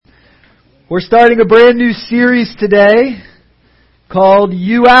We're starting a brand new series today called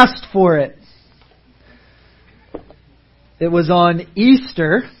You Asked For It. It was on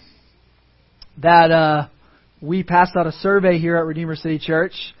Easter that we passed out a survey here at Redeemer City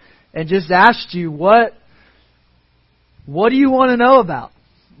Church and just asked you, what do you want to know about?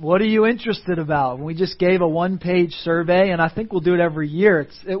 What are you interested about? And we just gave a one-page survey, and I think we'll do it every year.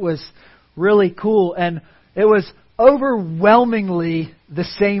 It was really cool, and it was overwhelmingly the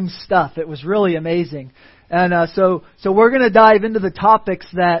same stuff. It was really amazing. And so we're going to dive into the topics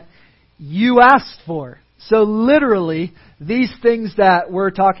that you asked for. So literally, these things that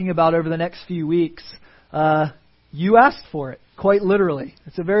we're talking about over the next few weeks, you asked for it, quite literally.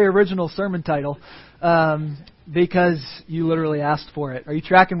 It's a very original sermon title because you literally asked for it. Are you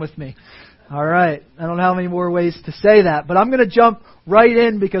tracking with me? All right. I don't know how many more ways to say that, but I'm going to jump right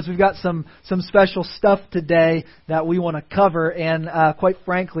in because we've got some special stuff today that we want to cover. And quite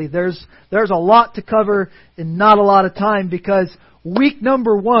frankly, there's a lot to cover in not a lot of time because week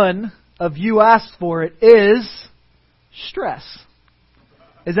number 1 of You Asked For It is stress.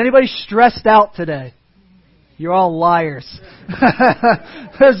 Is anybody stressed out today? You're all liars.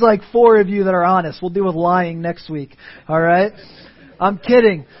 There's like 4 of you that are honest. We'll deal with lying next week. All right? I'm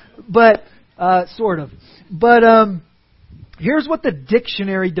kidding. But sort of. But here's what the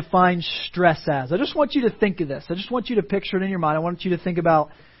dictionary defines stress as. I just want you to think of this. I just want you to picture it in your mind. I want you to think about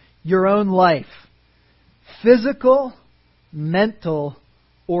your own life. Physical, mental,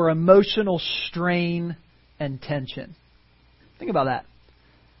 or emotional strain and tension. Think about that.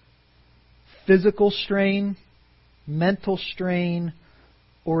 Physical strain, mental strain,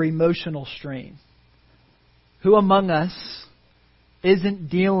 or emotional strain. Who among us isn't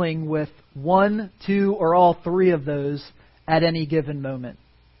dealing with 1, 2, or all 3 of those at any given moment?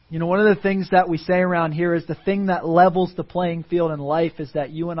 You know, one of the things that we say around here is the thing that levels the playing field in life is that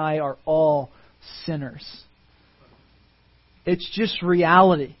you and I are all sinners. It's just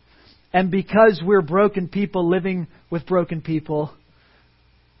reality. And because we're broken people living with broken people,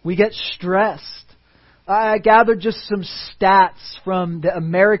 we get stressed. I gathered just some stats from the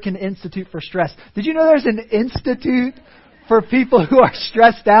American Institute for Stress. Did you know there's an institute for people who are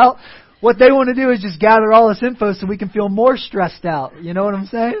stressed out? What they want to do is just gather all this info so we can feel more stressed out. You know what I'm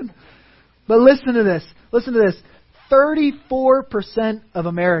saying? But listen to this. Listen to this. 34% of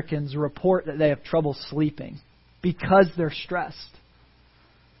Americans report that they have trouble sleeping because they're stressed.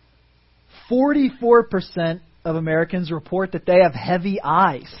 44% of Americans report that they have heavy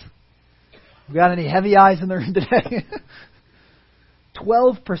eyes. We got any heavy eyes in the room today?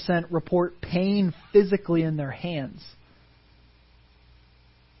 12% report pain physically in their hands.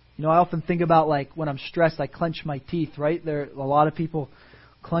 You know, I often think about like when I'm stressed, I clench my teeth, right? A lot of people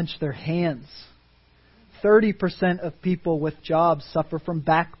clench their hands. 30% of people with jobs suffer from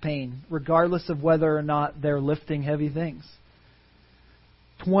back pain, regardless of whether or not they're lifting heavy things.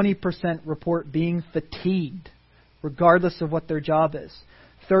 20% report being fatigued, regardless of what their job is.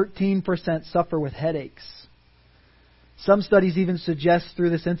 13% suffer with headaches. Some studies even suggest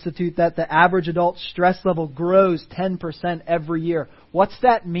through this institute that the average adult stress level grows 10% every year. What's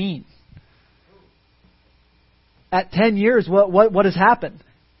that mean? At 10 years, what has happened?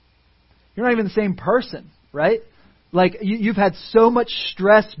 You're not even the same person, right? Like you've had so much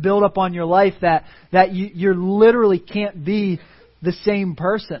stress build up on your life that you literally can't be the same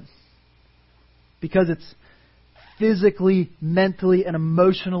person because it's physically, mentally, and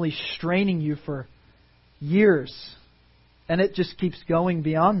emotionally straining you for years. And it just keeps going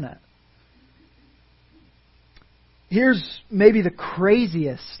beyond that. Here's maybe the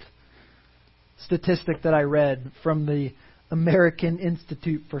craziest statistic that I read from the American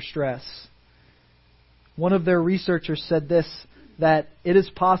Institute for Stress. One of their researchers said this, that it is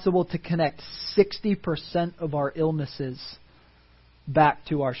possible to connect 60% of our illnesses back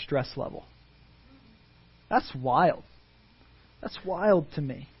to our stress level. That's wild. That's wild to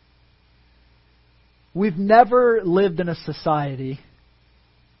me. We've never lived in a society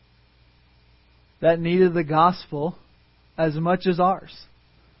that needed the gospel as much as ours.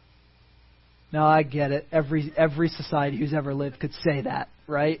 Now, I get it. Every society who's ever lived could say that,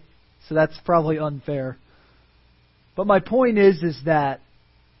 right? So that's probably unfair. But my point is that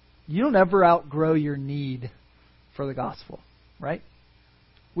you don't ever outgrow your need for the gospel, right?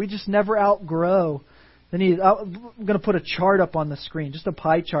 We just never outgrow the need. I'm going to put a chart up on the screen, just a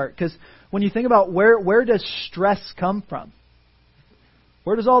pie chart, because when you think about where does stress come from?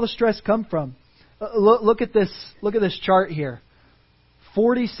 Where does all the stress come from? Look at this. Look at this chart here.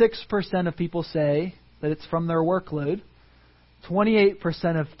 46% of people say that it's from their workload.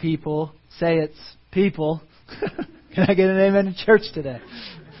 28% of people say it's people. Can I get an amen in church today?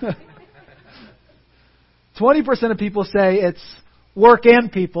 20% of people say it's work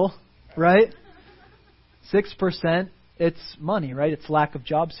and people, right? 6%, it's money, right? It's lack of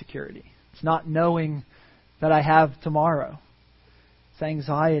job security. It's not knowing that I have tomorrow. It's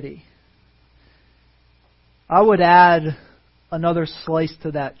anxiety. I would add another slice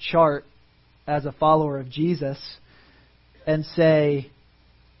to that chart as a follower of Jesus and say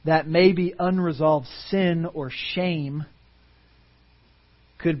that maybe unresolved sin or shame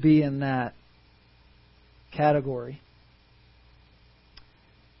could be in that category.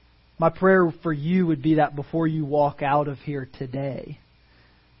 My prayer for you would be that before you walk out of here today,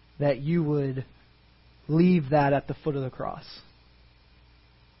 that you would leave that at the foot of the cross.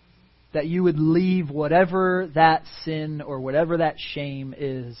 That you would leave whatever that sin or whatever that shame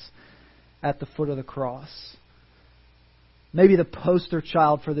is at the foot of the cross. Maybe the poster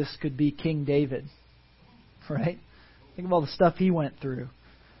child for this could be King David. Right? Think of all the stuff he went through.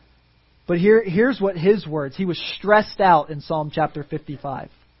 But here's what his words. He was stressed out in Psalm chapter 55.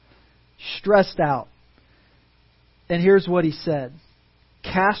 Stressed out. And here's what he said.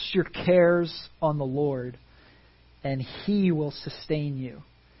 Cast your cares on the Lord, and He will sustain you.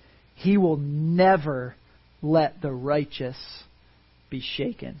 He will never let the righteous be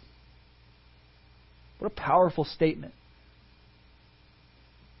shaken. What a powerful statement.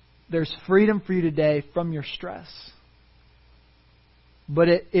 There's freedom for you today from your stress. But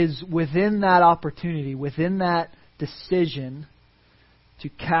it is within that opportunity, within that decision, to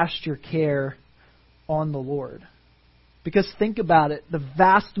cast your care on the Lord. Because think about it, the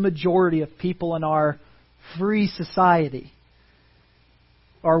vast majority of people in our free society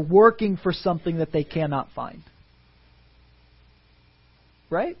are working for something that they cannot find.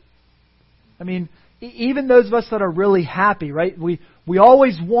 Right? I mean, even those of us that are really happy, right? We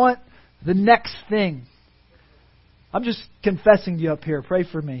always want the next thing. I'm just confessing to you up here. Pray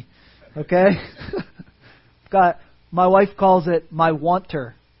for me. Okay? My wife calls it my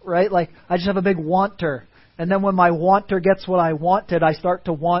wanter, right? Like, I just have a big wanter. And then when my wanter gets what I wanted, I start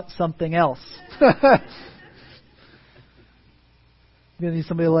to want something else. I'm going to need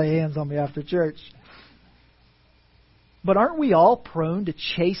somebody to lay hands on me after church. But aren't we all prone to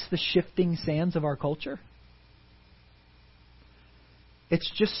chase the shifting sands of our culture? It's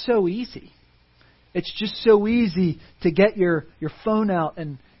just so easy. It's just so easy to get your phone out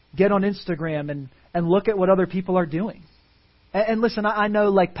and get on Instagram and look at what other people are doing. And listen, I know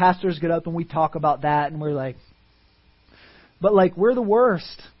like pastors get up and we talk about that and we're like, but like we're the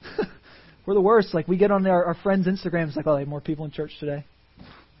worst. We're the worst. Like we get on our friends' Instagram, it's like, oh, they have more people in church today.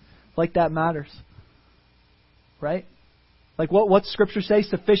 Like that matters. Right? Like what Scripture say?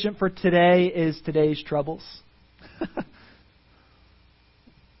 Sufficient for today is today's troubles.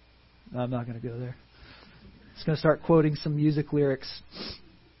 No, I'm not going to go there. I'm just going to start quoting some music lyrics.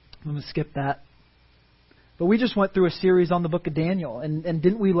 I'm going to skip that. But we just went through a series on the book of Daniel. And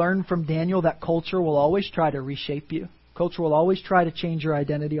didn't we learn from Daniel that culture will always try to reshape you? Culture will always try to change your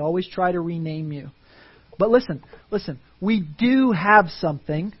identity, always try to rename you. But listen, we do have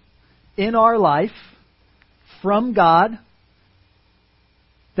something in our life from God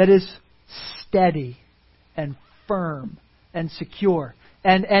that is steady and firm and secure.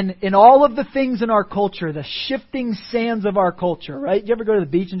 And in all of the things in our culture, the shifting sands of our culture, right? You ever go to the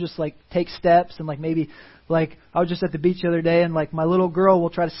beach and just like take steps and like maybe like I was just at the beach the other day and like my little girl will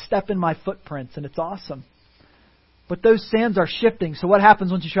try to step in my footprints and it's awesome. But those sands are shifting. So what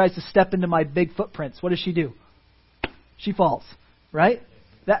happens when she tries to step into my big footprints? What does she do? She falls, right?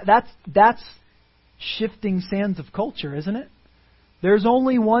 That's shifting sands of culture, isn't it? There's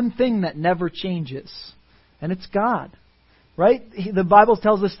only one thing that never changes, and it's God. Right? The Bible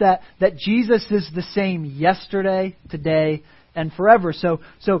tells us that Jesus is the same yesterday, today, and forever. So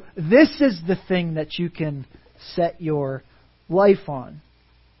this is the thing that you can set your life on.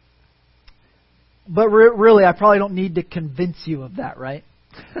 But really, I probably don't need to convince you of that, right?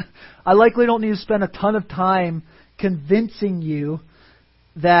 I likely don't need to spend a ton of time convincing you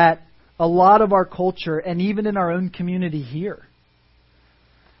that a lot of our culture, and even in our own community here,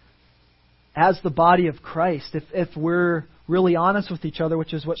 as the body of Christ, if we're really honest with each other,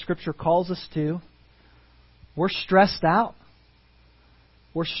 which is what Scripture calls us to, we're stressed out.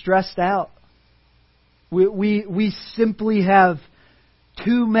 We're stressed out. We simply have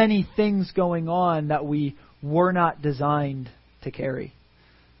too many things going on that we were not designed to carry.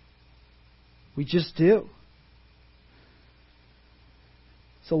 We just do.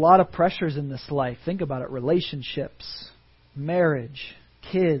 It's a lot of pressures in this life. Think about it. Relationships, marriage,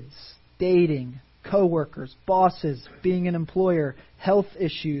 kids, dating, coworkers, bosses, being an employer, health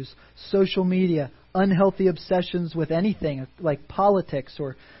issues, social media, unhealthy obsessions with anything like politics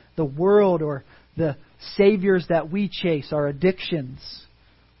or the world or the saviors that we chase, our addictions,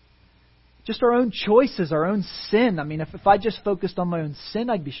 just our own choices, our own sin. I mean, if I just focused on my own sin,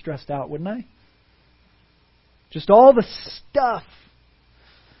 I'd be stressed out, wouldn't I? Just all the stuff.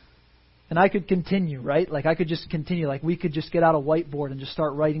 And I could continue, right? Like I could just continue. Like we could just get out a whiteboard and just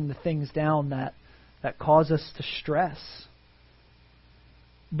start writing the things down that cause us to stress.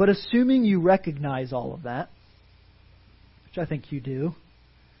 But assuming you recognize all of that, which I think you do,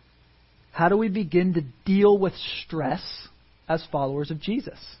 how do we begin to deal with stress as followers of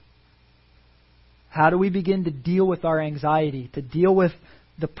Jesus? How do we begin to deal with our anxiety, to deal with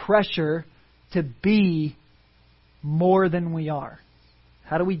the pressure to be more than we are?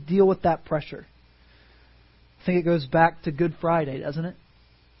 How do we deal with that pressure? I think it goes back to Good Friday, doesn't it?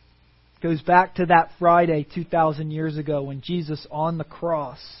 It goes back to that Friday 2,000 years ago when Jesus on the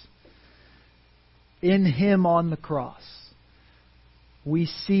cross, in Him on the cross, we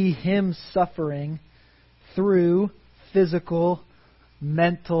see Him suffering through physical,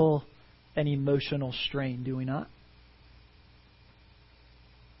 mental, and emotional strain, do we not?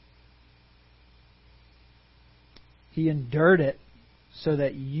 He endured it so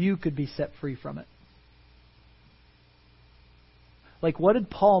that you could be set free from it. Like, what did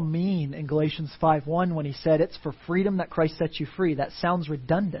Paul mean in Galatians 5:1 when he said, it's for freedom that Christ sets you free? That sounds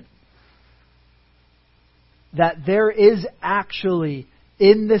redundant. That there is actually,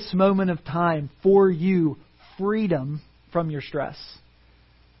 in this moment of time, for you, freedom from your stress.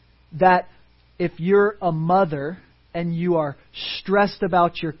 That if you're a mother and you are stressed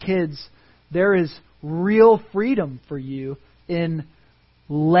about your kids, there is real freedom for you in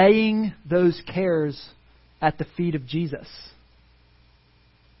laying those cares at the feet of Jesus.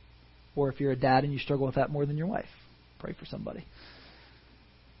 Or if you're a dad and you struggle with that more than your wife, pray for somebody.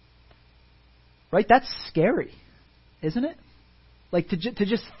 Right? That's scary, isn't it? Like to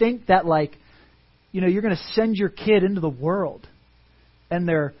just think that, like, you know, you're going to send your kid into the world and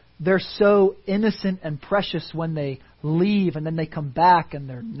they're so innocent and precious when they leave and then they come back and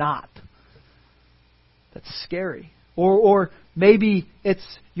they're not. That's scary. Or maybe it's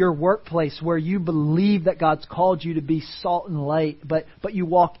your workplace where you believe that God's called you to be salt and light, but you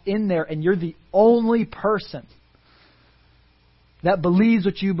walk in there and you're the only person that believes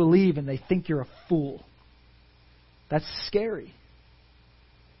what you believe and they think you're a fool. That's scary.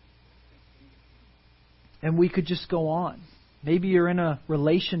 And we could just go on. Maybe you're in a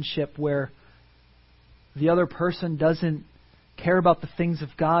relationship where the other person doesn't care about the things of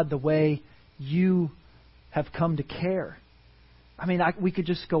God the way you have come to care. I mean, we could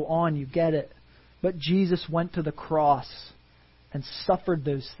just go on, you get it. But Jesus went to the cross and suffered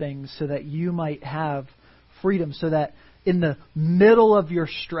those things so that you might have freedom, so that in the middle of your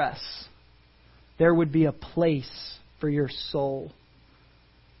stress, there would be a place for your soul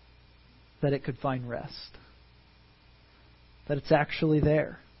that it could find rest. That it's actually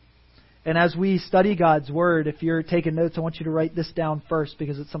there. And as we study God's Word, if you're taking notes, I want you to write this down first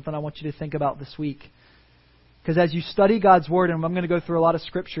because it's something I want you to think about this week. Because as you study God's Word, and I'm going to go through a lot of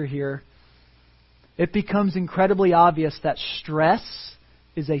Scripture here, it becomes incredibly obvious that stress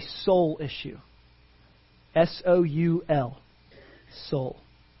is a soul issue. S-O-U-L. Soul.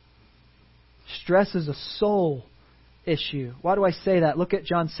 Stress is a soul issue. Why do I say that? Look at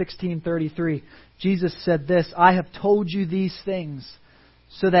John 16:33. Jesus said this, I have told you these things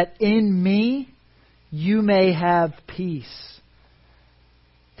so that in me you may have peace.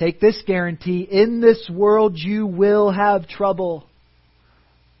 Take this guarantee. In this world you will have trouble.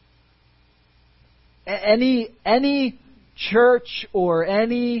 Any church or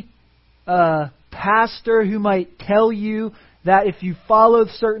any pastor who might tell you that if you follow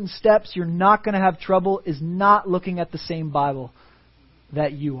certain steps you're not going to have trouble is not looking at the same Bible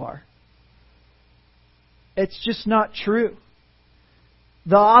that you are. It's just not true.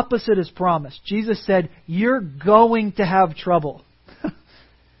 The opposite is promised. Jesus said, you're going to have trouble.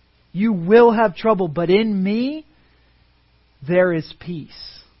 You will have trouble, but in me, there is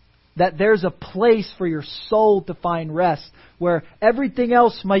peace. That there's a place for your soul to find rest, where everything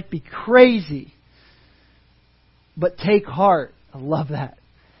else might be crazy. But take heart. I love that.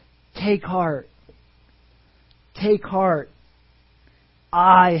 Take heart. Take heart.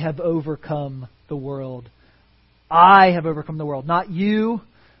 I have overcome the world. I have overcome the world. Not you.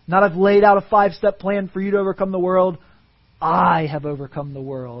 Not I've laid out a 5-step plan for you to overcome the world. I have overcome the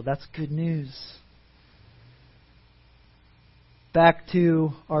world. That's good news. Back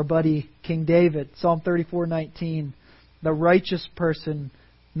to our buddy King David, Psalm 34:19. The righteous person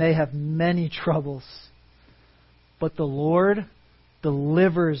may have many troubles, but the Lord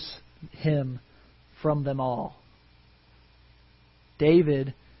delivers him from them all.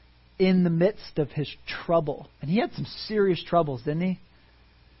 David, in the midst of his trouble. And he had some serious troubles, didn't he?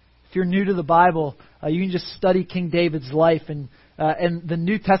 If you're new to the Bible, you can just study King David's life. And the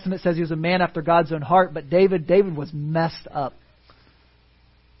New Testament says he was a man after God's own heart. But David was messed up.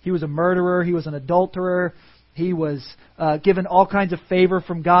 He was a murderer. He was an adulterer. He was given all kinds of favor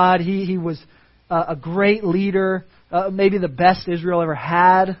from God. He was a great leader, maybe the best Israel ever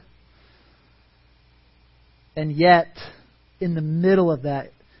had. And yet, in the middle of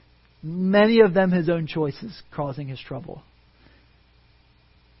that, many of them his own choices causing his trouble.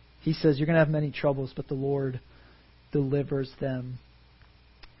 He says, you're going to have many troubles, but the Lord delivers them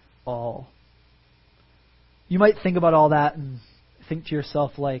all. You might think about all that and think to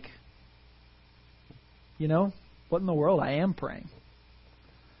yourself like, what in the world? I am praying.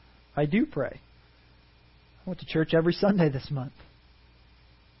 I do pray. I went to church every Sunday this month.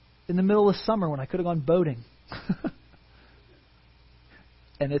 In the middle of summer when I could have gone boating.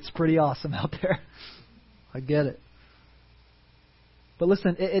 And it's pretty awesome out there. I get it. But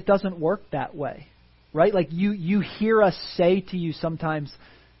listen, it doesn't work that way. Right? Like you hear us say to you sometimes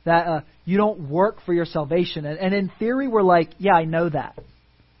that you don't work for your salvation. And in theory, we're like, yeah, I know that.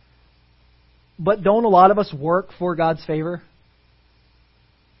 But don't a lot of us work for God's favor?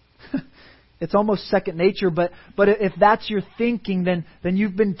 It's almost second nature. But if that's your thinking, then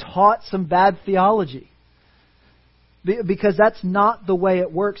you've been taught some bad theology. Because that's not the way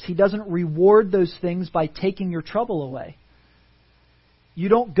it works. He doesn't reward those things by taking your trouble away. You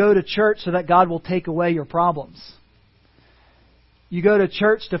don't go to church so that God will take away your problems. You go to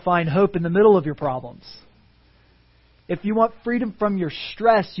church to find hope in the middle of your problems. If you want freedom from your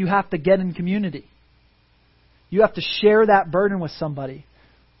stress, you have to get in community. You have to share that burden with somebody.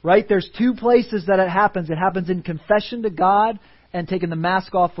 Right? There's two places that it happens. It happens in confession to God and taking the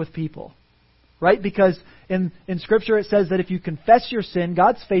mask off with people. Right? Because in Scripture it says that if you confess your sin,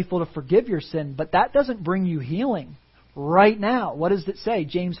 God's faithful to forgive your sin. But that doesn't bring you healing right now. What does it say?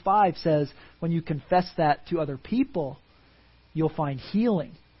 James 5 says when you confess that to other people, you'll find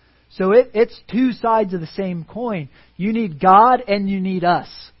healing. So it's two sides of the same coin. You need God and you need us.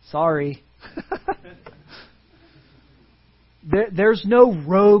 Sorry. There's no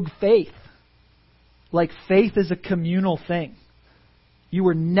rogue faith. Like faith is a communal thing. You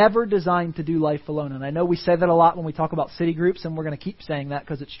were never designed to do life alone. And I know we say that a lot when we talk about city groups, and we're going to keep saying that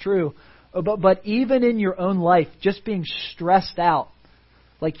because it's true. But even in your own life, just being stressed out,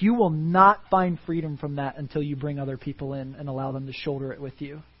 like you will not find freedom from that until you bring other people in and allow them to shoulder it with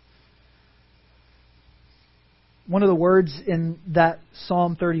you. One of the words in that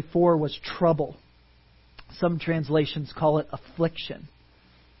Psalm 34 was trouble. Some translations call it affliction.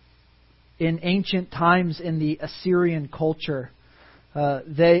 In ancient times in the Assyrian culture,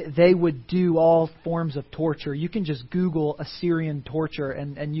 they would do all forms of torture. You can just Google Assyrian torture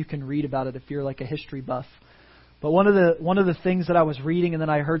and you can read about it if you're like a history buff. But one of the things that I was reading and then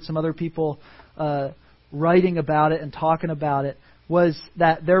I heard some other people writing about it and talking about it was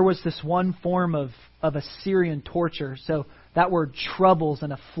that there was this one form of Assyrian torture. So that word troubles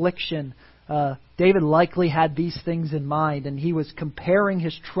and affliction, David likely had these things in mind, and he was comparing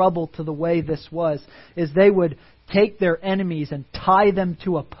his trouble to the way this was, is they would take their enemies and tie them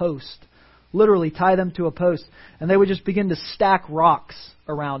to a post. Literally tie them to a post. And they would just begin to stack rocks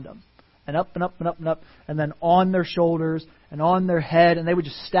around them. And up and up and up and up. And then on their shoulders and on their head. And they would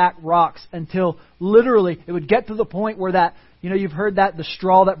just stack rocks until literally it would get to the point where that, you've heard that, the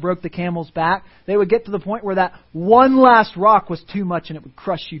straw that broke the camel's back. They would get to the point where that one last rock was too much and it would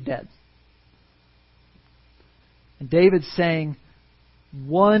crush you dead. And David's saying,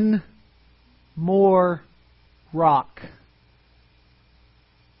 one more rock.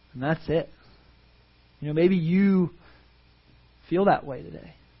 And that's it. Maybe you feel that way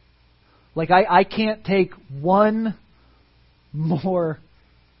today. Like I can't take one more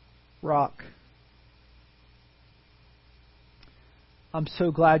rock. I'm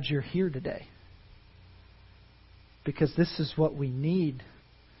so glad you're here today. Because this is what we need.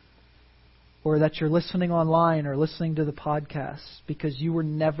 Or that you're listening online or listening to the podcast. Because you were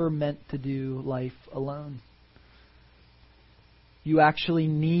never meant to do life alone. You actually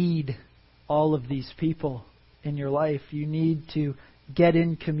need all of these people in your life. You need to get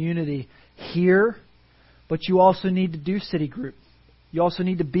in community here, but you also need to do city group. You also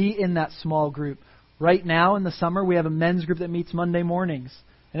need to be in that small group. Right now in the summer, we have a men's group that meets Monday mornings.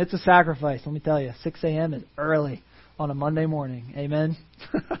 And it's a sacrifice, let me tell you. 6 a.m. is early on a Monday morning. Amen?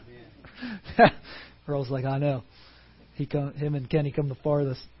 Earl's like, I know. Him and Kenny come the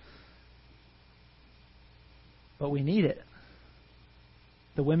farthest. But we need it.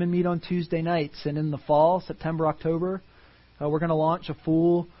 The women meet on Tuesday nights, and in the fall, September, October, we're going to launch a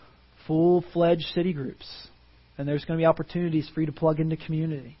full-fledged city groups. And there's going to be opportunities for you to plug into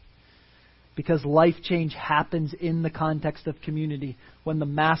community. Because life change happens in the context of community. When the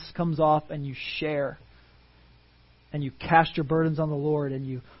mask comes off and you share. And you cast your burdens on the Lord. And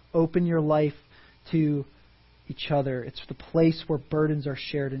you open your life to each other. It's the place where burdens are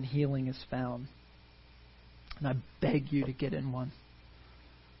shared and healing is found. And I beg you to get in one.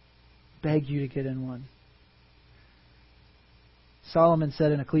 Beg you to get in one. Solomon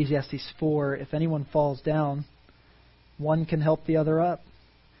said in Ecclesiastes 4, if anyone falls down, one can help the other up.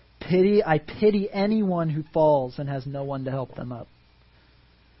 I pity anyone who falls and has no one to help them up.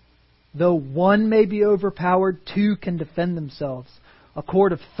 Though one may be overpowered, two can defend themselves. A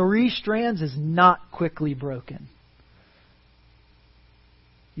cord of 3 strands is not quickly broken.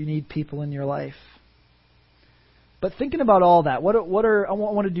 You need people in your life. But thinking about all that, I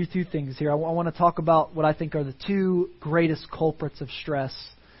want to do 2 things here. I want to talk about what I think are the 2 greatest culprits of stress.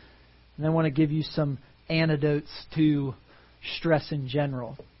 And then I want to give you some antidotes to stress in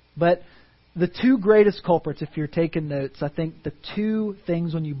general. But the 2 greatest culprits, if you're taking notes, I think the 2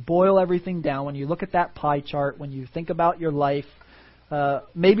 things when you boil everything down, when you look at that pie chart, when you think about your life,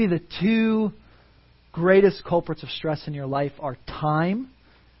 maybe the 2 greatest culprits of stress in your life are time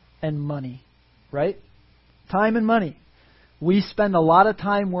and money, right? Time and money. We spend a lot of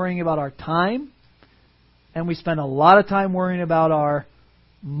time worrying about our time, and we spend a lot of time worrying about our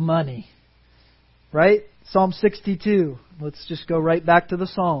money, right? Psalm 62. Let's just go right back to the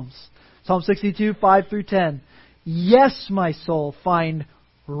Psalms. Psalm 62, 5 through 10. Yes, my soul, find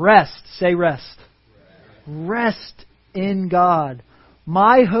rest. Say rest. Rest in God.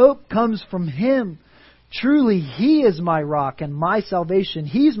 My hope comes from Him. Truly, He is my rock and my salvation.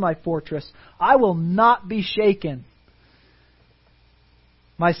 He's my fortress. I will not be shaken.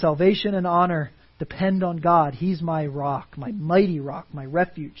 My salvation and honor depend on God. He's my rock, my mighty rock, my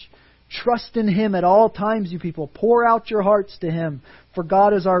refuge. Trust in Him at all times, you people. Pour out your hearts to Him, for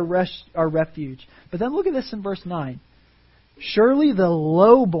God is our refuge. But then look at this in verse 9. Surely the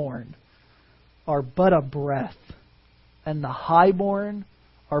lowborn are but a breath, and the highborn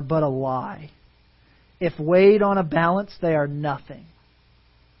are but a lie. If weighed on a balance, they are nothing.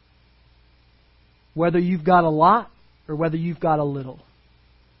 Whether you've got a lot or whether you've got a little.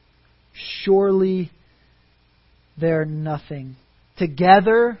 Surely they're nothing.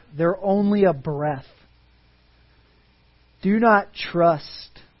 Together, they're only a breath. Do not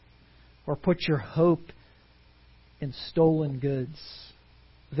trust or put your hope in stolen goods.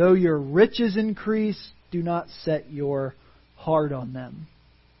 Though your riches increase, do not set your heart on them.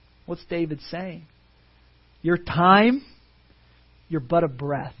 What's David saying? Your time, you're but a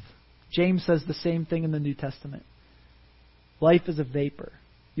breath. James says the same thing in the New Testament. Life is a vapor.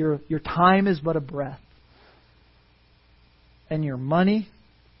 Your time is but a breath. And your money,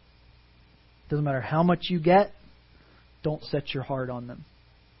 doesn't matter how much you get, don't set your heart on them.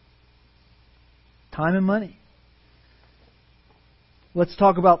 Time and money. Let's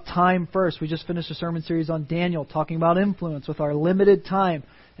talk about time first. We just finished a sermon series on Daniel, talking about influence with our limited time.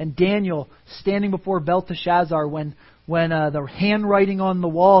 And Daniel, standing before Belteshazzar when the handwriting on the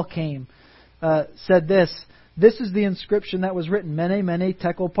wall came, said this. This is the inscription that was written. Mene, mene,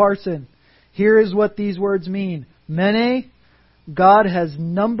 tekel parsin. Here is what these words mean. Mene, God has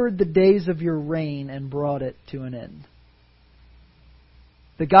numbered the days of your reign and brought it to an end.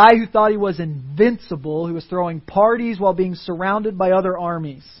 The guy who thought he was invincible, who was throwing parties while being surrounded by other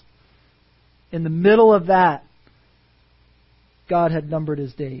armies. In the middle of that, God had numbered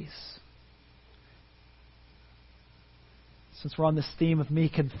his days. Since we're on this theme of me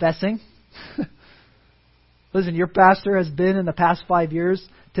confessing, listen, your pastor has been in the past 5 years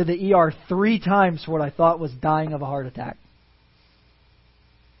to the ER 3 times for what I thought was dying of a heart attack.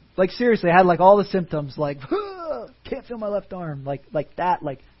 Like seriously, I had like all the symptoms, like can't feel my left arm, like that,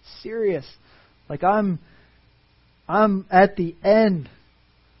 like serious, like I'm at the end.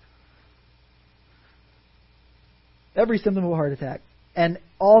 Every symptom of a heart attack. And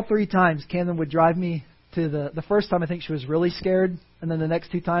all 3 times, Camden would drive me to the first time I think she was really scared. And then the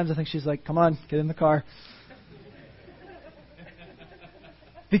next 2 times I think she's like, come on, get in the car.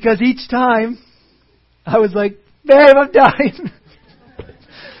 Because each time I was like, babe, I'm dying.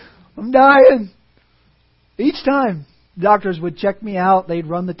 I'm dying. Each time doctors would check me out. They'd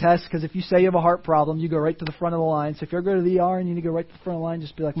run the test because if you say you have a heart problem, you go right to the front of the line. So if you're going to the ER and you need to go right to the front of the line,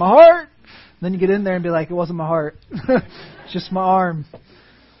 just be like, my heart. And then you get in there and be like, it wasn't my heart. It's just my arm.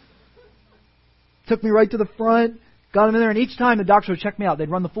 Took me right to the front, got him in there, and each time the doctor would check me out. They'd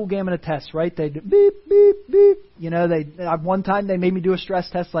run the full gamut of tests, right? They'd beep, beep, beep. You know, one time they made me do a stress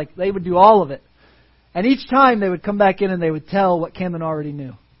test. Like, they would do all of it. And each time they would come back in and they would tell what Camden already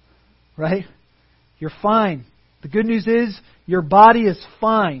knew. right? You're fine. The good news is your body is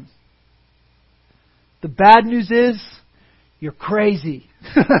fine. The bad news is you're crazy.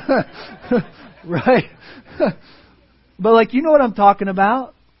 Right? But like, you know what I'm talking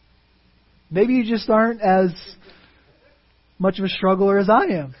about. Maybe you just aren't as much of a struggler as I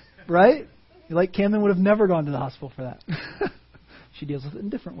am, right? Like Camden would have never gone to the hospital for that. She deals with it in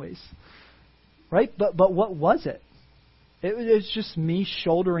different ways. Right? But what was it? It was just me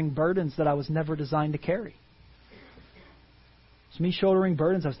shouldering burdens that I was never designed to carry. It's me shouldering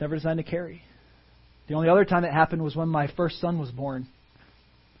burdens I was never designed to carry. The only other time it happened was when my first son was born.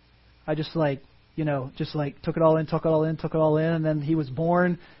 I just took it all in, and then he was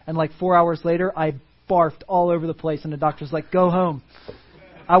born, and like 4 hours later, I barfed all over the place, and the doctor's like, go home.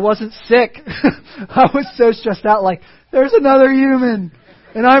 I wasn't sick. I was so stressed out, like, there's another human,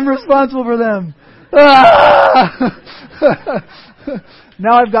 and I'm responsible for them. Ah!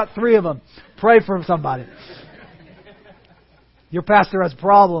 Now I've got 3 of them. Pray for somebody. Your pastor has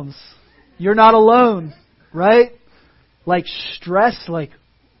problems. You're not alone, right? Like, stress,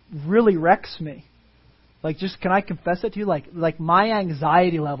 really wrecks me. Like, just, can I confess it to you? Like my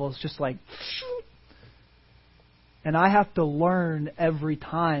anxiety level is just like, and I have to learn every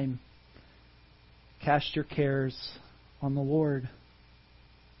time, cast your cares on the Lord.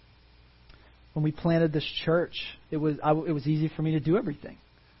 When we planted this church, it was easy for me to do everything.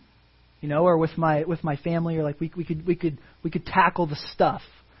 Or with my family, or like we could tackle the stuff.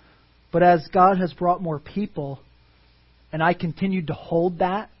 But as God has brought more people, and I continued to hold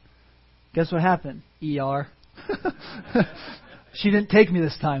that, guess what happened? ER. She didn't take me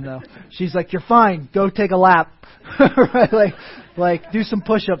this time though. She's like, you're fine. Go take a lap. Right? Like do some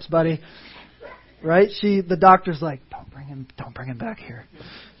push-ups, buddy. Right? The doctor's like, don't bring him back here.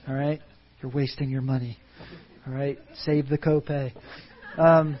 All right? You're wasting your money. All right? Save the copay.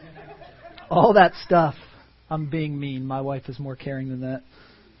 All that stuff. I'm being mean. My wife is more caring than that.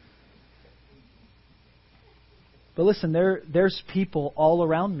 But listen, there's people all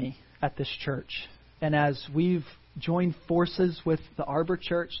around me at this church. And as we've joined forces with the Arbor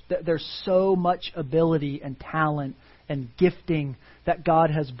Church, there's so much ability and talent and gifting that God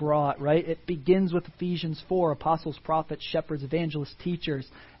has brought, right? It begins with Ephesians 4, apostles, prophets, shepherds, evangelists, teachers.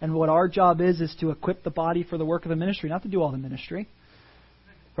 And what our job is to equip the body for the work of the ministry, not to do all the ministry.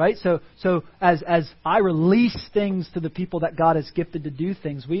 Right? So as I release things to the people that God has gifted to do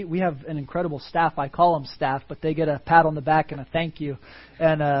things, we have an incredible staff. I call them staff, but they get a pat on the back and a thank you.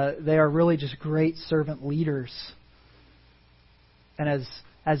 And they are really just great servant leaders. And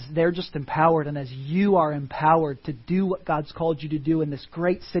as they're just empowered, and as you are empowered to do what God's called you to do in this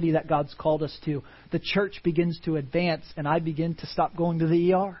great city that God's called us to, the church begins to advance, and I begin to stop going to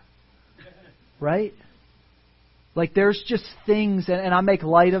the ER. Right? Like there's just things, and I make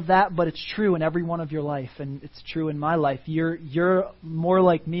light of that, but it's true in every one of your life, and it's true in my life. You're more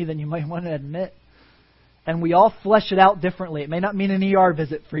like me than you might want to admit. And we all flesh it out differently. It may not mean an ER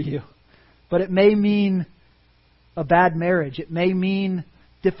visit for you, but it may mean a bad marriage. It may mean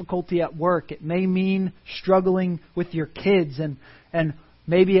difficulty at work. It may mean struggling with your kids, and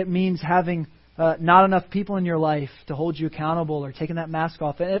maybe it means having not enough people in your life to hold you accountable, or taking that mask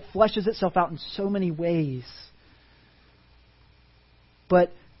off. And it fleshes itself out in so many ways.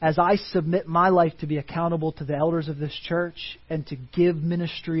 But as I submit my life to be accountable to the elders of this church and to give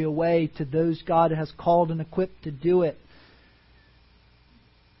ministry away to those God has called and equipped to do it,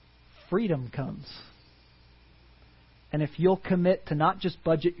 freedom comes. And if you'll commit to not just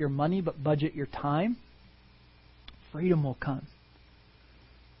budget your money, but budget your time, freedom will come.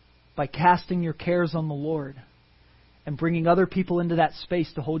 By casting your cares on the Lord and bringing other people into that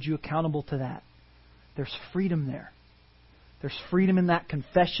space to hold you accountable to that, there's freedom there. There's freedom in that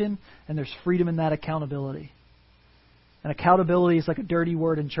confession, and there's freedom in that accountability. And accountability is like a dirty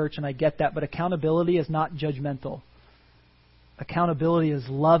word in church, and I get that, but accountability is not judgmental. Accountability is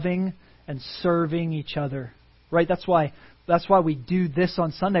loving and serving each other. Right? That's why we do this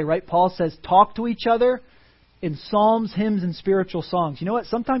on Sunday, right? Paul says, talk to each other in psalms, hymns, and spiritual songs. You know what?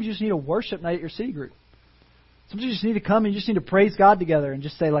 Sometimes you just need a worship night at your city group. Sometimes you just need to come and you just need to praise God together and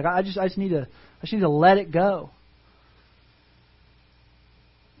just say, like, I just need to let it go.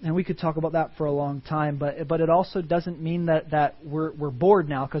 And we could talk about that for a long time, but it also doesn't mean that we're bored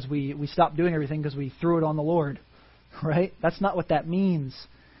now because we stopped doing everything because we threw it on the Lord, right? That's not what that means.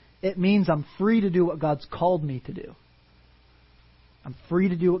 It means I'm free to do what God's called me to do. I'm free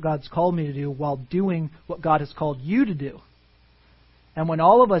to do what God's called me to do while doing what God has called you to do. And when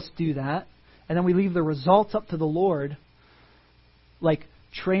all of us do that, and then we leave the results up to the Lord, like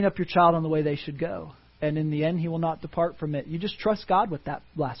train up your child on the way they should go. And in the end, he will not depart from it. You just trust God with that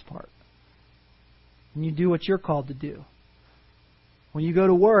last part. and you do what you're called to do. When you go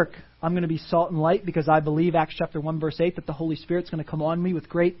to work, I'm going to be salt and light because I believe, Acts chapter 1, verse 8, that the Holy Spirit's going to come on me with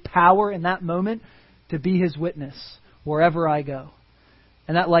great power in that moment to be His witness wherever I go.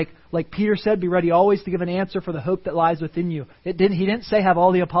 And that, like Peter said, be ready always to give an answer for the hope that lies within you. He didn't say have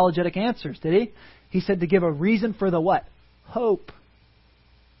all the apologetic answers, did he? He said to give a reason for the what? Hope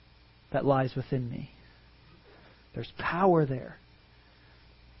that lies within me. There's power there.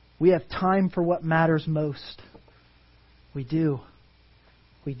 We have time for what matters most. We do.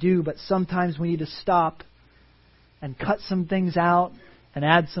 We do, but sometimes we need to stop and cut some things out and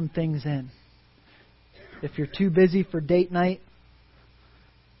add some things in. If you're too busy for date night,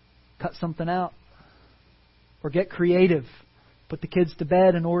 cut something out. Or get creative. Put the kids to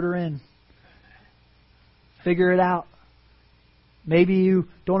bed and order in. Figure it out. Maybe you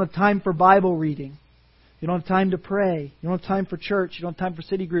don't have time for Bible reading. You don't have time to pray. You don't have time for church. You don't have time for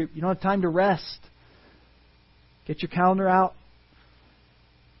city group. You don't have time to rest. Get your calendar out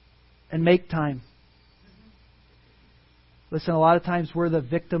and make time. Listen, a lot of times we're the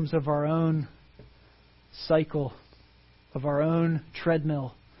victims of our own cycle, of our own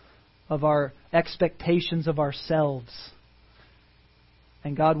treadmill, of our expectations of ourselves.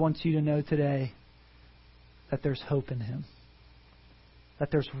 And God wants you to know today that there's hope in Him,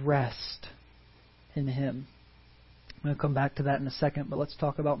 that there's rest in Him. I'm going to come back to that in a second, but let's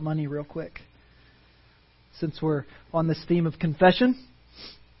talk about money real quick. Since we're on this theme of confession,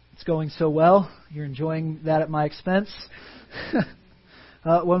 it's going so well. You're enjoying that at my expense.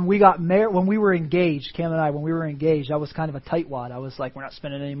 When we were engaged, Cam and I, when we were engaged, I was kind of a tightwad. I was like, we're not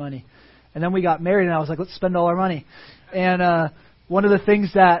spending any money. And then we got married, and I was like, let's spend all our money. And one of the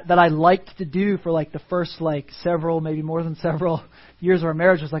things that I liked to do for like the first several, maybe more than several years of our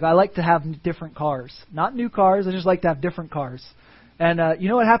marriage was I like to have different cars. Not new cars, I just like to have different cars. And you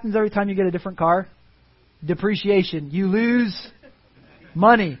know what happens every time you get a different car? Depreciation. You lose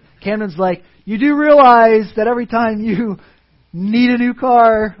money. Camden's like, you do realize that every time you need a new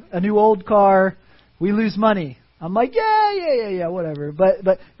car, a new old car, we lose money. I'm like, yeah, whatever.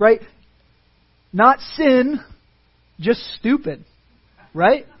 But right? Not sin, just stupid.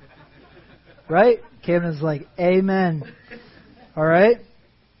 Right? Right? Camden's like, amen. All right?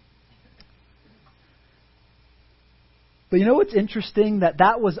 But you know what's interesting?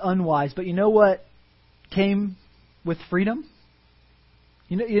 That was unwise. But you know what came with freedom?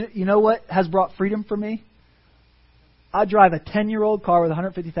 You know what has brought freedom for me? I drive a 10-year-old car with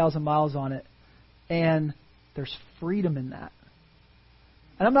 150,000 miles on it, and there's freedom in that.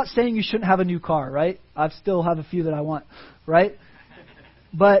 And I'm not saying you shouldn't have a new car, right? I still have a few that I want, right?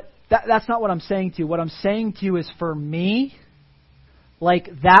 But that's not what I'm saying to you. What I'm saying to you is, for me,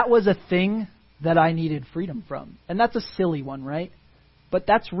 that was a thing that I needed freedom from. And that's a silly one, right? But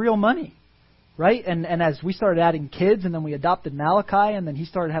that's real money. Right? And as we started adding kids, and then we adopted Malachi, and then he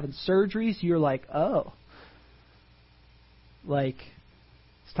started having surgeries, you're like, oh.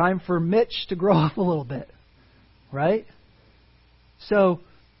 It's time for Mitch to grow up a little bit. Right? So,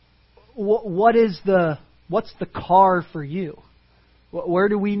 what's the car for you? Where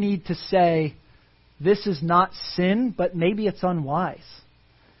do we need to say, this is not sin, but maybe it's unwise?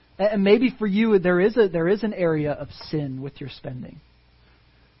 And maybe for you, there is an area of sin with your spending.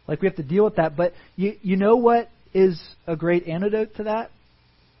 We have to deal with that. But you know what is a great antidote to that?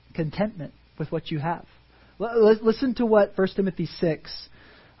 Contentment with what you have. Listen to what 1 Timothy 6.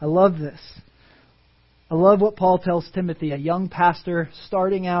 I love this. I love what Paul tells Timothy, a young pastor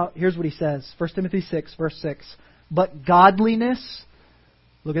starting out. Here's what he says. 1 Timothy 6, verse 6. But godliness,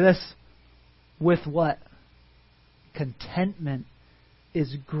 look at this, with what? Contentment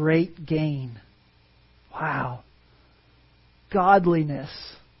is great gain. Wow. Godliness.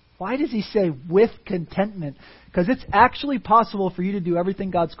 Why does he say with contentment? Because it's actually possible for you to do everything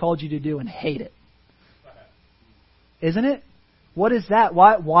God's called you to do and hate it. Isn't it? What is that?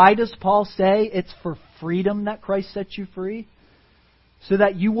 Why does Paul say it's for freedom that Christ sets you free? So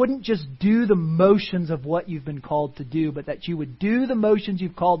that you wouldn't just do the motions of what you've been called to do, but that you would do the motions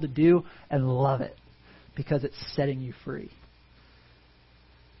you've called to do and love it because it's setting you free.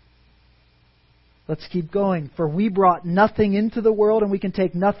 Let's keep going. For we brought nothing into the world and we can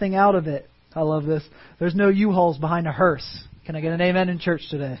take nothing out of it. I love this. There's no U-Hauls behind a hearse. Can I get an amen in church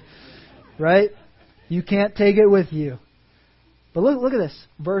today? Right? You can't take it with you. But look at this.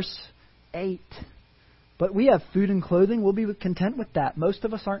 Verse 8. But we have food and clothing. We'll be content with that. Most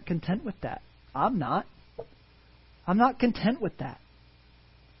of us aren't content with that. I'm not. I'm not content with that.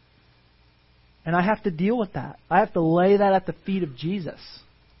 And I have to deal with that. I have to lay that at the feet of Jesus.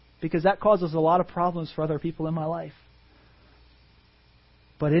 Because that causes a lot of problems for other people in my life.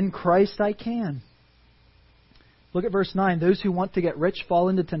 But in Christ I can. Look at verse 9. Those who want to get rich fall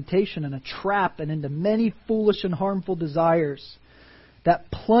into temptation and a trap and into many foolish and harmful desires that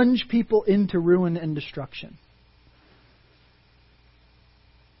plunge people into ruin and destruction.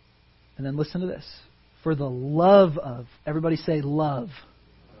 And then listen to this. For the love of, everybody say love.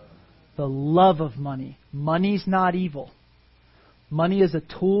 The love of money. Money's not evil. Money is a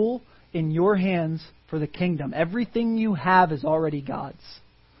tool in your hands for the kingdom. Everything you have is already God's.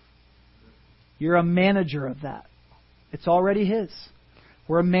 You're a manager of that. It's already His.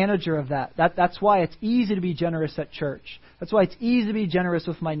 We're a manager of that. That's why it's easy to be generous at church. That's why it's easy to be generous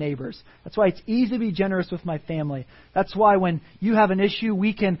with my neighbors. That's why it's easy to be generous with my family. That's why when you have an issue,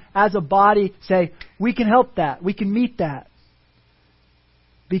 we can, as a body, say, we can help that. We can meet that.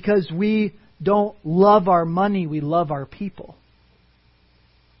 Because we don't love our money, we love our people.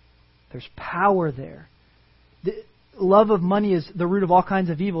 There's power there. The love of money is the root of all kinds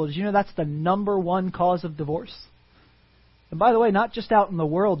of evil. Did you know that's the number one cause of divorce? And by the way, not just out in the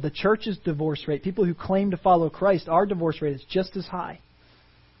world, the church's divorce rate, people who claim to follow Christ, our divorce rate is just as high.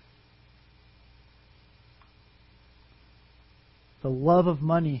 The love of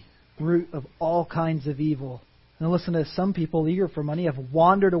money, root of all kinds of evil. And listen to this, some people eager for money have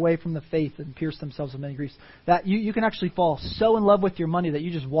wandered away from the faith and pierced themselves with many griefs. That you can actually fall so in love with your money that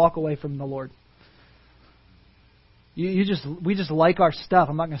you just walk away from the Lord. We just like our stuff.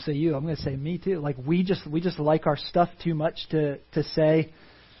 I'm not going to say you. I'm going to say me too. Like we just like our stuff too much to say,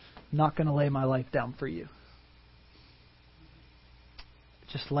 I'm not going to lay my life down for you.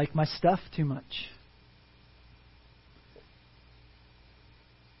 Just like my stuff too much.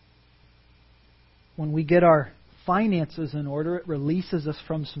 When we get our finances in order, it releases us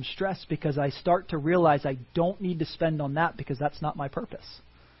from some stress because I start to realize I don't need to spend on that because that's not my purpose.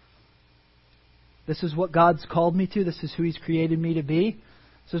 This is what God's called me to. This is who He's created me to be.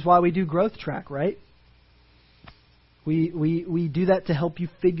 This is why we do Growth Track, right? We do that to help you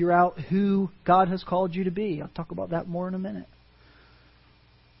figure out who God has called you to be. I'll talk about that more in a minute.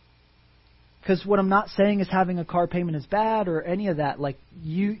 Because what I'm not saying is having a car payment is bad or any of that. Like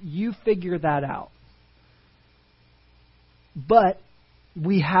you figure that out. But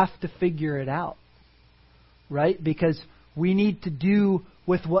we have to figure it out, right? Because we need to do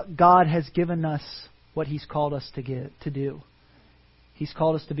with what God has given us what He's called us to do. He's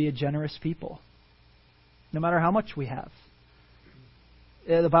called us to be a generous people, no matter how much we have.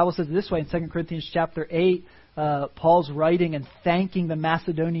 The Bible says it this way in 2 Corinthians chapter 8. Paul's writing and thanking the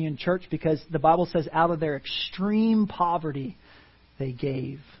Macedonian church because the Bible says out of their extreme poverty they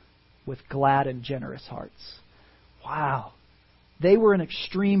gave with glad and generous hearts. Wow. They were in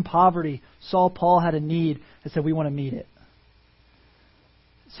extreme poverty. Paul had a need and said, we want to meet it.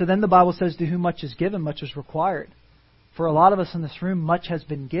 So then the Bible says, to whom much is given, much is required. For a lot of us in this room, much has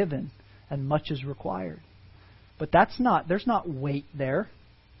been given and much is required. But there's not weight there.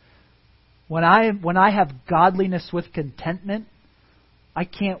 When I have godliness with contentment, I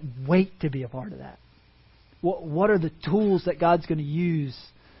can't wait to be a part of that. What are the tools that God's going to use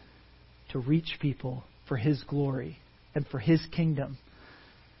to reach people for His glory and for His kingdom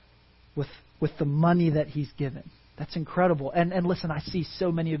with the money that He's given? That's incredible. And listen, I see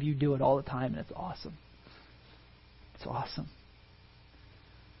so many of you do it all the time, and it's awesome. It's awesome.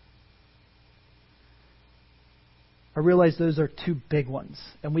 I realize those are two big ones,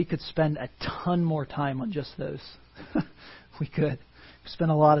 and we could spend a ton more time on just those. We could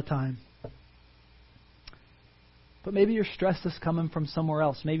spend a lot of time. But maybe your stress is coming from somewhere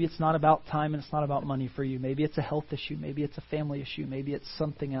else. Maybe it's not about time and it's not about money for you. Maybe it's a health issue. Maybe it's a family issue. Maybe it's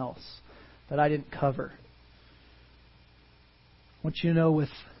something else that I didn't cover. I want you to know with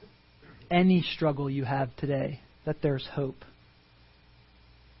any struggle you have today that there's hope.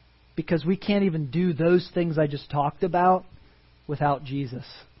 Because we can't even do those things I just talked about without Jesus.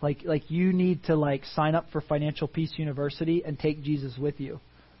 Like you need to sign up for Financial Peace University and take Jesus with you.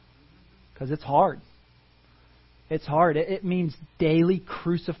 Because it's hard. It's hard. It means daily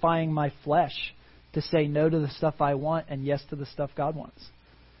crucifying my flesh to say no to the stuff I want and yes to the stuff God wants.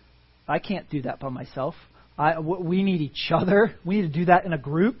 I can't do that by myself. We need each other. We need to do that in a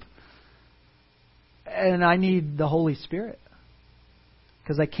group. And I need the Holy Spirit.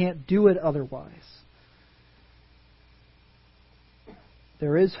 Because I can't do it otherwise.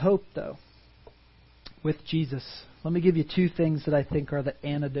 There is hope, though, with Jesus. Let me give you two things that I think are the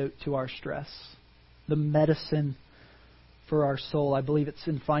antidote to our stress. The medicine for our soul. I believe it's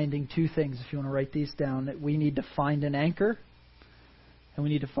in finding two things, if you want to write these down. That we need to find an anchor, and we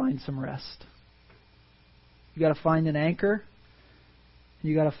need to find some rest. You got to find an anchor, and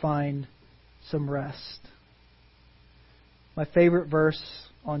you got to find some rest. My favorite verse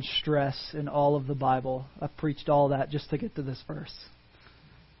on stress in all of the Bible. I've preached all that just to get to this verse.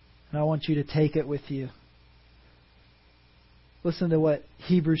 And I want you to take it with you. Listen to what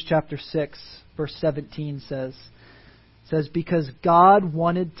Hebrews chapter 6, verse 17 says. It says, because God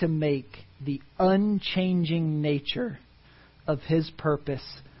wanted to make the unchanging nature of His purpose.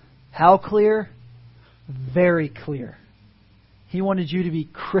 How clear? Very clear. He wanted you to be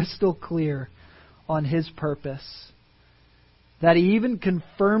crystal clear on His purpose. That He even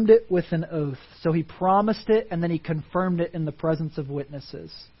confirmed it with an oath. So He promised it and then He confirmed it in the presence of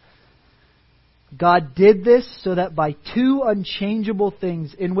witnesses. God did this so that by two unchangeable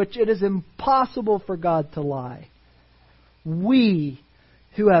things in which it is impossible for God to lie, we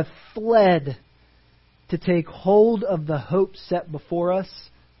who have fled to take hold of the hope set before us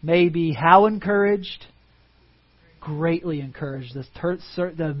may be how encouraged? Greatly encouraged.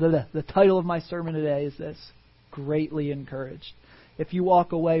 The title of my sermon today is this: greatly encouraged. If you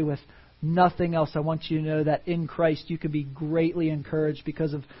walk away with nothing else, I want you to know that in Christ you can be greatly encouraged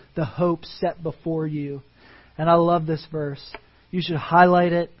because of the hope set before you. And I love this verse. You should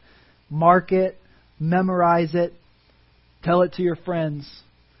highlight it, mark it, memorize it, tell it to your friends.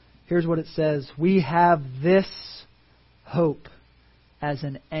 Here's what it says. We have this hope as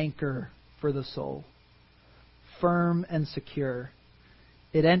an anchor for the soul, firm and secure.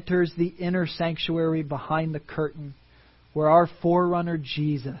 It enters the inner sanctuary behind the curtain where our forerunner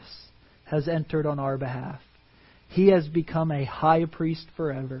Jesus has entered on our behalf. He has become a high priest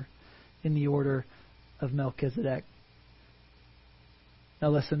forever in the order of Melchizedek. Now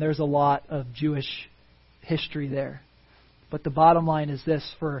listen, there's a lot of Jewish history there. But the bottom line is this: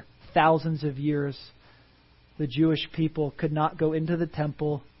 for thousands of years, the Jewish people could not go into the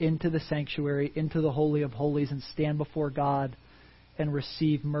temple, into the sanctuary, into the Holy of Holies and stand before God and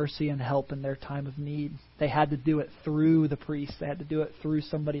receive mercy and help in their time of need. They had to do it through the priest. They had to do it through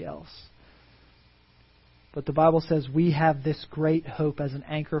somebody else. But the Bible says we have this great hope as an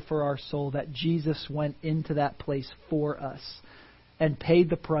anchor for our soul, that Jesus went into that place for us and paid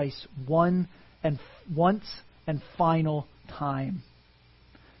the price once and final time.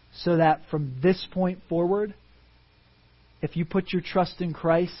 So that from this point forward, if you put your trust in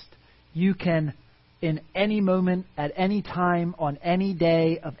Christ, you can, in any moment, at any time, on any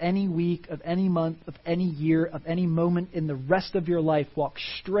day, of any week, of any month, of any year, of any moment in the rest of your life, walk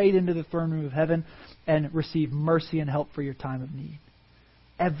straight into the throne room of heaven and receive mercy and help for your time of need.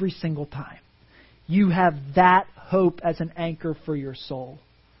 Every single time. You have that hope as an anchor for your soul.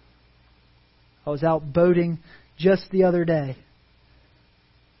 I was out boating just the other day.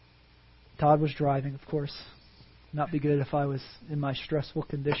 Todd was driving, of course. Not be good if I was in my stressful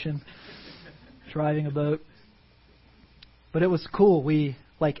condition driving a boat. But it was cool. We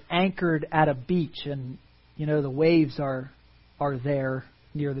anchored at a beach, and the waves are there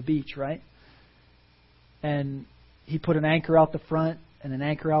near the beach, right? And he put an anchor out the front and an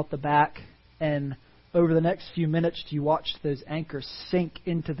anchor out the back, and over the next few minutes you watched those anchors sink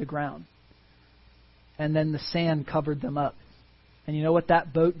into the ground. And then the sand covered them up. And you know what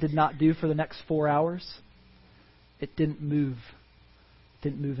that boat did not do for the next 4 hours? It didn't move. It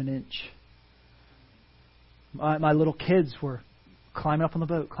didn't move an inch. My little kids were climbing up on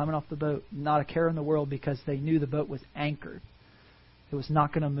the boat, not a care in the world, because they knew the boat was anchored. It was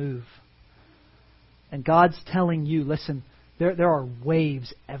not going to move. And God's telling you, listen, there are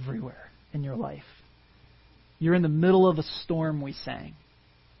waves everywhere in your life. You're in the middle of a storm, we sang.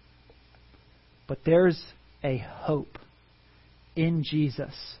 But there's a hope in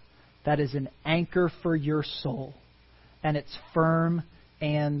Jesus that is an anchor for your soul. And it's firm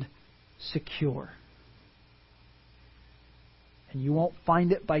and secure. And you won't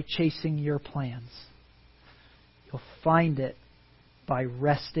find it by chasing your plans. You'll find it by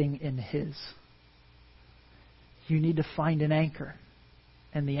resting in His. You need to find an anchor.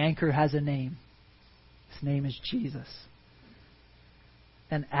 And the anchor has a name. His name is Jesus.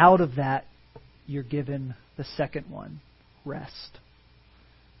 And out of that, you're given the second one, rest.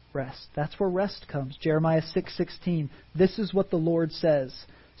 Rest. That's where rest comes. Jeremiah 6:16. This is what the Lord says.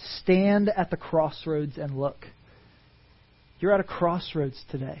 Stand at the crossroads and look. You're at a crossroads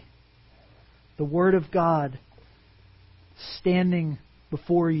today. The Word of God standing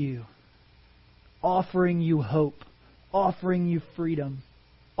before you, offering you hope, offering you freedom,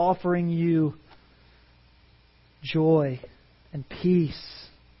 offering you joy and peace.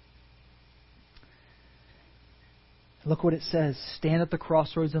 Look what it says. Stand at the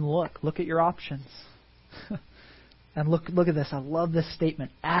crossroads and look. Look at your options. And look at this. I love this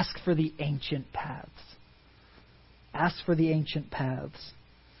statement. Ask for the ancient paths. Ask for the ancient paths.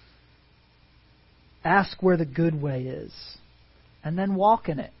 Ask where the good way is. and then walk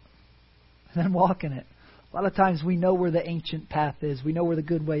in it. And then walk in it. A lot of times we know where the ancient path is. We know where the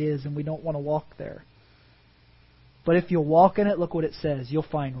good way is, and we don't want to walk there. But if you'll walk in it, look what it says. You'll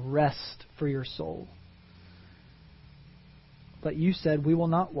find rest for your soul. But you said we will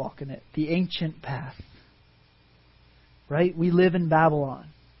not walk in it. The ancient path. Right? We live in Babylon.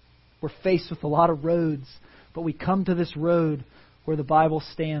 We're faced with a lot of roads. But we come to this road where the Bible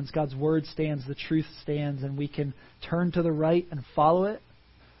stands, God's Word stands, the truth stands, and we can turn to the right and follow it,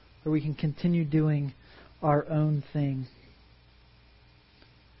 or we can continue doing our own thing.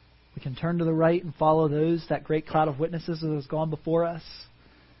 We can turn to the right and follow that great cloud of witnesses that has gone before us,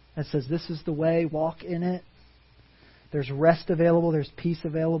 and says, this is the way, walk in it. There's rest available, there's peace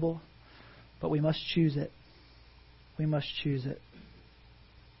available, but we must choose it. We must choose it.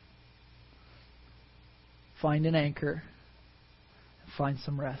 Find an anchor. Find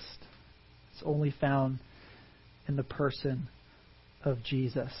some rest. It's only found in the person of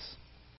Jesus.